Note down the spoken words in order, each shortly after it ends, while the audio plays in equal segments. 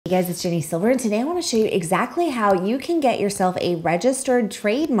Hey guys, it's Jenny Silver, and today I want to show you exactly how you can get yourself a registered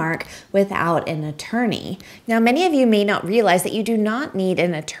trademark without an attorney. Now, many of you may not realize that you do not need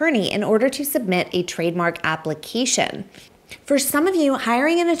an attorney in order to submit a trademark application. For some of you,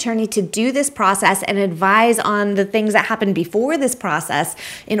 hiring an attorney to do this process and advise on the things that happen before this process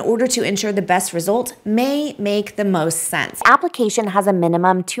in order to ensure the best result may make the most sense. The application has a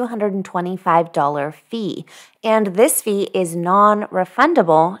minimum $225 fee, and this fee is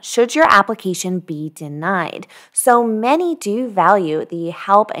non-refundable should your application be denied. So many do value the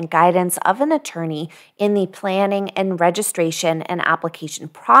help and guidance of an attorney in the planning and registration and application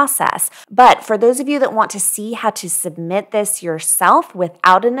process. But for those of you that want to see how to submit this yourself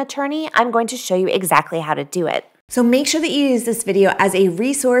without an attorney, I'm going to show you exactly how to do it. So make sure that you use this video as a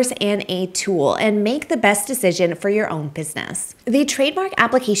resource and a tool and make the best decision for your own business. The trademark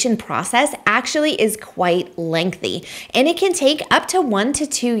application process actually is quite lengthy, and it can take up to 1 to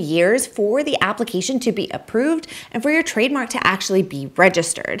 2 years for the application to be approved and for your trademark to actually be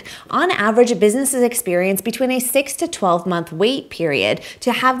registered. On average, businesses experience between a 6 to 12 month wait period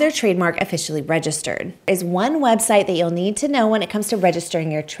to have their trademark officially registered. There's one website that you'll need to know when it comes to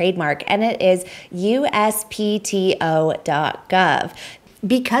registering your trademark, and it is USPTO.gov.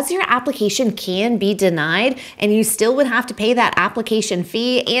 Because your application can be denied and you still would have to pay that application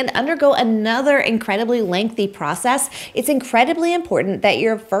fee and undergo another incredibly lengthy process, it's incredibly important that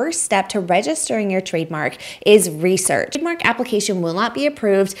your first step to registering your trademark is research. Trademark application will not be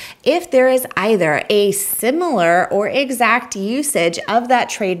approved if there is either a similar or exact usage of that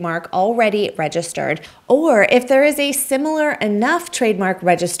trademark already registered, or if there is a similar enough trademark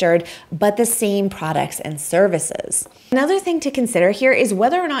registered but the same products and services. Another thing to consider here is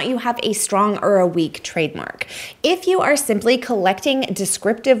whether or not you have a strong or a weak trademark. If you are simply collecting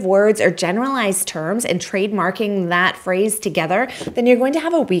descriptive words or generalized terms and trademarking that phrase together, then you're going to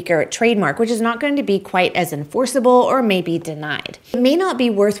have a weaker trademark, which is not going to be quite as enforceable or may be denied. It may not be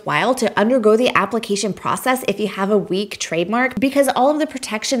worthwhile to undergo the application process if you have a weak trademark because all of the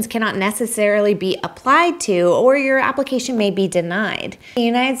protections cannot necessarily be applied to, or your application may be denied. The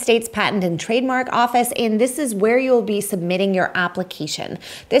United States Patent and Trademark Office, and this is where you'll be submitting your application.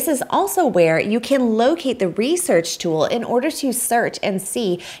 This is also where you can locate the research tool in order to search and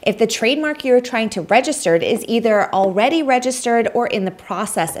see if the trademark you're trying to register is either already registered or in the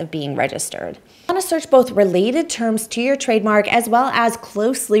process of being registered. You want to search both related terms to your trademark as well as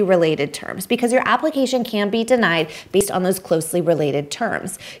closely related terms because your application can be denied based on those closely related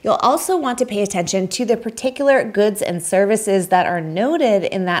terms. You'll also want to pay attention to the particular goods and services that are noted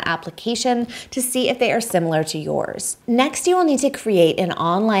in that application to see if they are similar to yours. Next, you will need to create an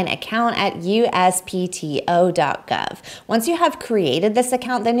online account at USPTO.gov. Once you have created this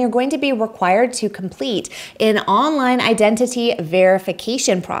account, then you're going to be required to complete an online identity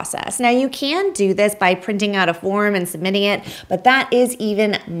verification process. Now, you can do this by printing out a form and submitting it, but that is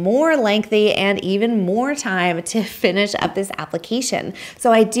even more lengthy and even more time to finish up this application.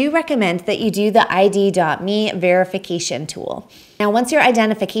 So I do recommend that you do the ID.me verification tool. Now, once your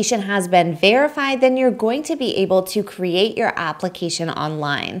identification has been verified, then you're going to be able to create your application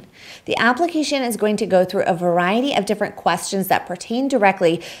online. The application is going to go through a variety of different questions that pertain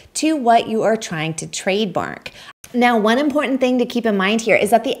directly to what you are trying to trademark. Now, one important thing to keep in mind here is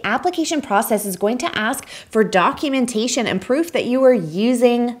that the application process is going to ask for documentation and proof that you are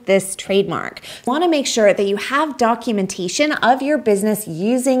using this trademark. You want to make sure that you have documentation of your business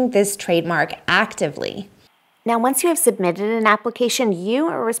using this trademark actively. Now, once you have submitted an application, you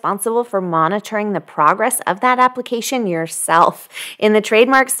are responsible for monitoring the progress of that application yourself in the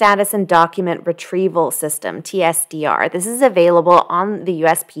Trademark Status and Document Retrieval System, TSDR. This is available on the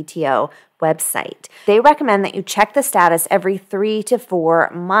USPTO website. They recommend that you check the status every 3 to 4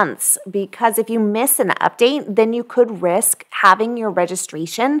 months because if you miss an update, then you could risk having your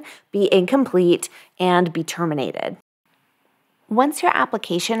registration be incomplete and be terminated. Once your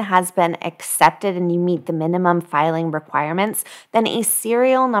application has been accepted and you meet the minimum filing requirements, then a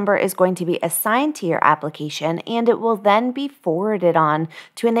serial number is going to be assigned to your application and it will then be forwarded on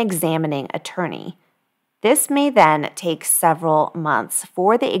to an examining attorney. This may then take several months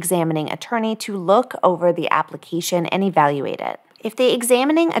for the examining attorney to look over the application and evaluate it. If the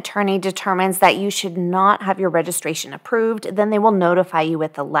examining attorney determines that you should not have your registration approved, then they will notify you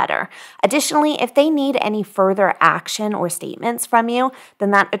with a letter. Additionally, if they need any further action or statements from you,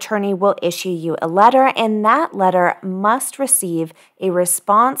 then that attorney will issue you a letter, and that letter must receive a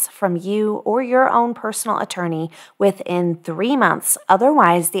response from you or your own personal attorney within 3 months.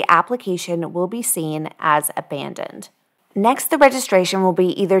 Otherwise, the application will be seen as abandoned. Next, the registration will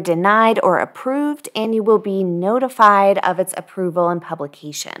be either denied or approved, and you will be notified of its approval and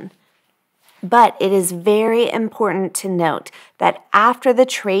publication. But it is very important to note that after the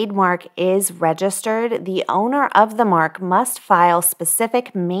trademark is registered, the owner of the mark must file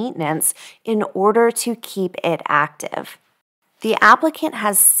specific maintenance in order to keep it active. The applicant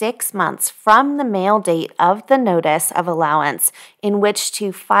has 6 months from the mail date of the notice of allowance in which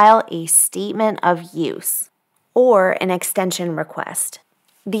to file a statement of use or an extension request.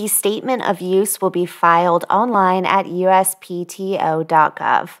 The statement of use will be filed online at uspto.gov.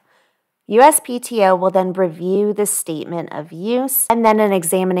 USPTO will then review the statement of use, and then an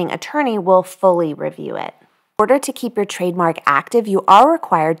examining attorney will fully review it. In order to keep your trademark active, you are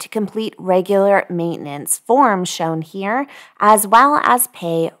required to complete regular maintenance forms shown here, as well as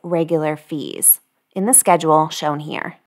pay regular fees in the schedule shown here.